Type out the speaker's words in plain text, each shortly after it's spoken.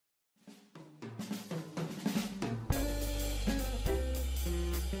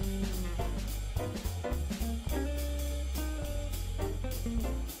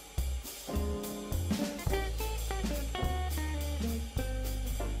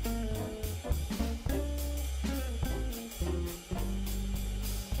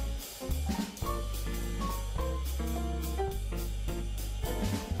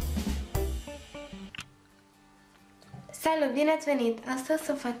Salut, bine ați venit! Astăzi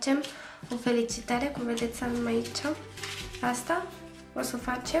să facem o felicitare, cum vedeți am aici. Asta o să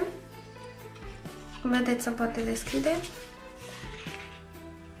facem. Cum vedeți, se poate deschide.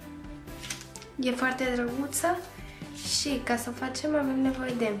 E foarte drăguță și ca să o facem avem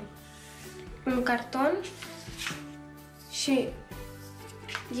nevoie de un carton și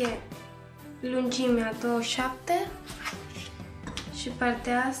e lungimea 27 și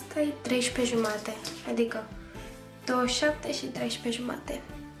partea asta e 13 jumate, adică 27 și 13 jumate.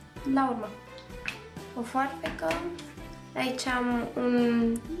 La urmă, o foarfecă. Aici am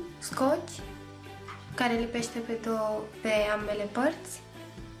un scoci care lipește pe ambele părți.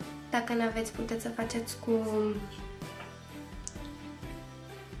 Dacă nu aveți, puteți să faceți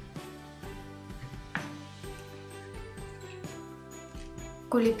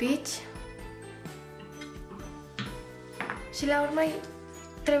cu lipici. Și la urmă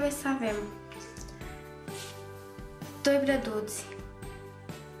trebuie să avem 2 brăduți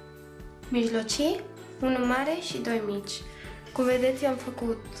mijlocii, unul mare și 2 mici. Cum vedeți, eu am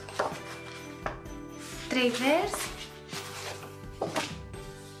făcut 3 verzi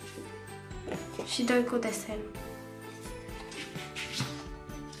și 2 cu desen.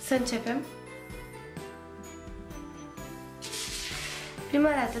 Să începem. Prima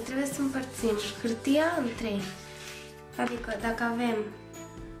dată trebuie să împărțim hârtia în 3. Adică dacă avem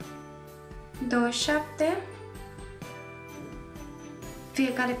 27,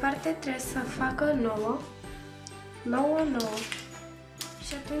 fiecare parte trebuie să facă 9.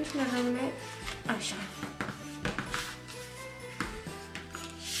 Și atunci ne rămâne așa.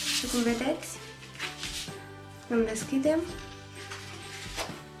 Și cum vedeți, când deschidem,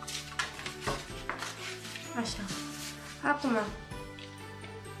 așa. Acum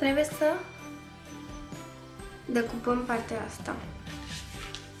trebuie să decupăm partea asta.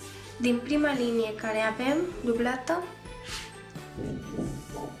 Din prima linie care avem dublată,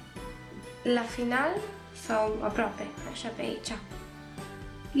 la final sau aproape, așa pe aici.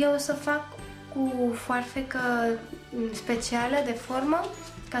 Eu o să fac cu foarfecă specială de formă,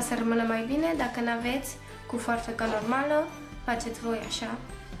 ca să rămână mai bine. Dacă nu aveți, cu foarfecă normală, faceți voi așa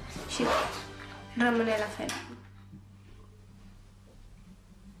și rămâne la fel.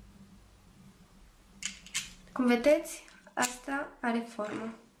 Cum vedeți, asta are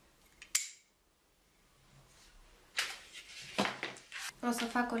formă. O să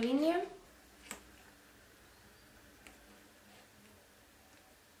fac o linie.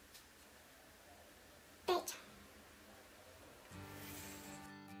 Aici.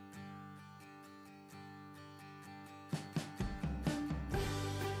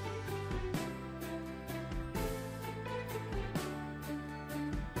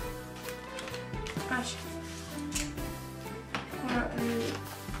 Așa. Acum,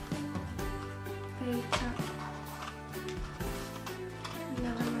 pe aici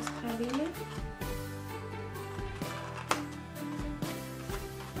ne-a rămas prea bine.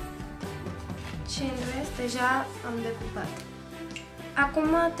 Și în rest deja am decupat.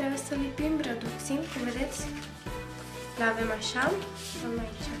 Acum trebuie să lipim brăduții, cum vedeți, le avem așa, am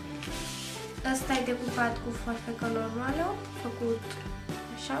aici. Asta e decupat cu foarfecă normală, făcut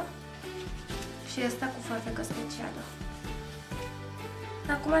așa, și asta cu foarfecă specială.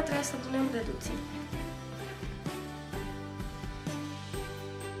 Acum trebuie să punem brăduții.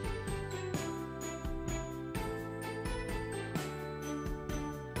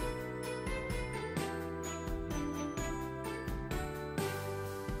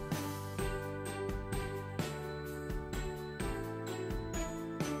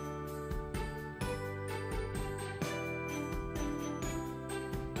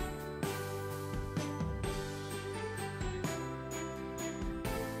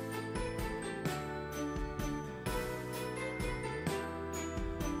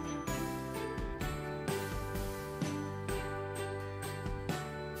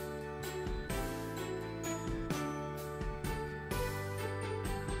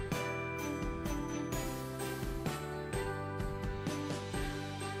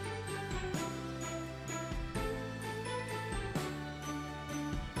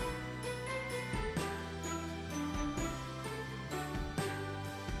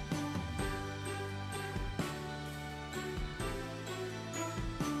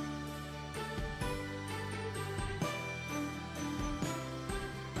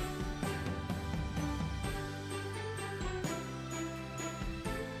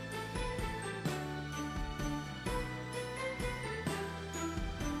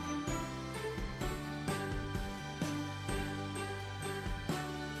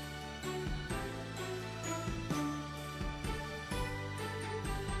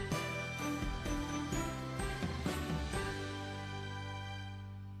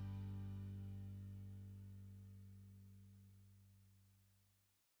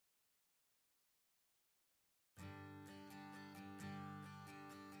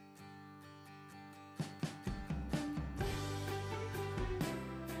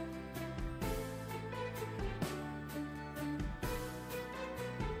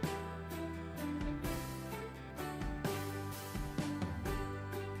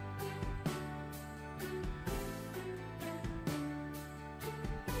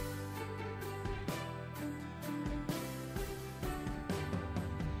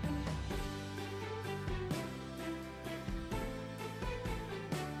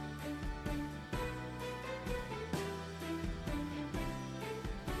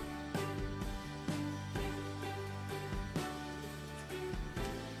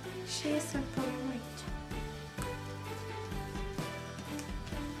 și să-l punem aici.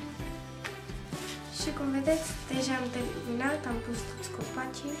 Și cum vedeți, deja am terminat, am pus toți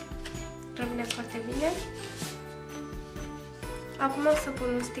copacii, rămâne foarte bine. Acum o să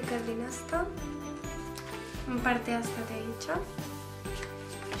pun un sticker din asta, în partea asta de aici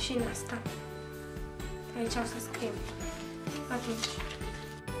și în asta. Aici o să scriem. Atunci.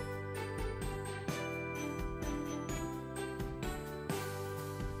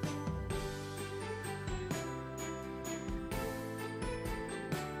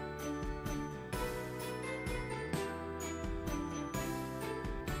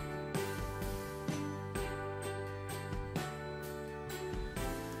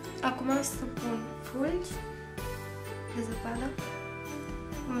 Acum o să pun fulgi de zăpadă.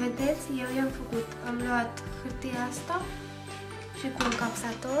 Cum vedeți, eu i-am făcut, am luat hârtia asta și cu un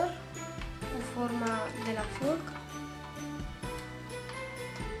capsator, cu forma de la fulg.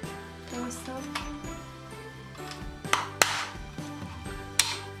 Trebuie să...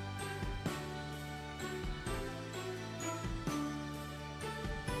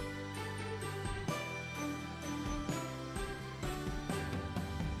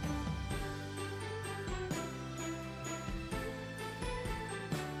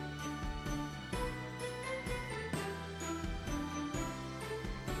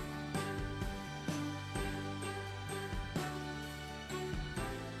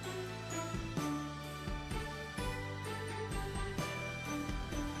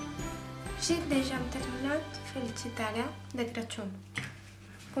 Și deja am terminat felicitarea de Crăciun.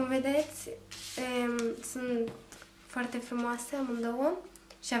 Cum vedeți, sunt foarte frumoase amândouă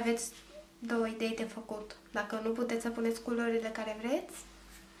și aveți două idei de făcut. Dacă nu, puteți să puneți culorile care vreți,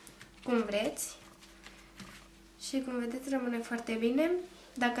 cum vreți. Și cum vedeți, rămâne foarte bine.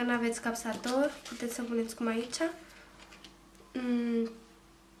 Dacă nu aveți capsator, puteți să puneți cum aici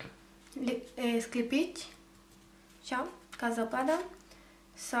sclipici, așa, ca zăpada,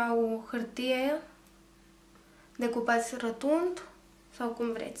 sau hârtie decupați rotund sau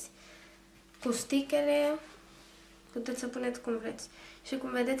cum vreți. Cu stickere puteți să puneți cum vreți. Și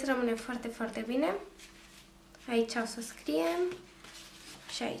cum vedeți, rămâne foarte, foarte bine. Aici o să scriem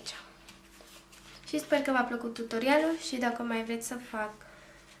și aici. Și sper că v-a plăcut tutorialul și dacă mai vreți să fac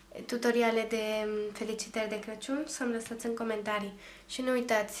tutoriale de felicitări de Crăciun, să-mi lăsați în comentarii. Și nu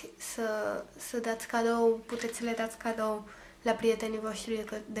uitați să dați cadou, puteți să le dați cadou la prietenii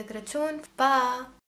voștri de Crăciun. Pa!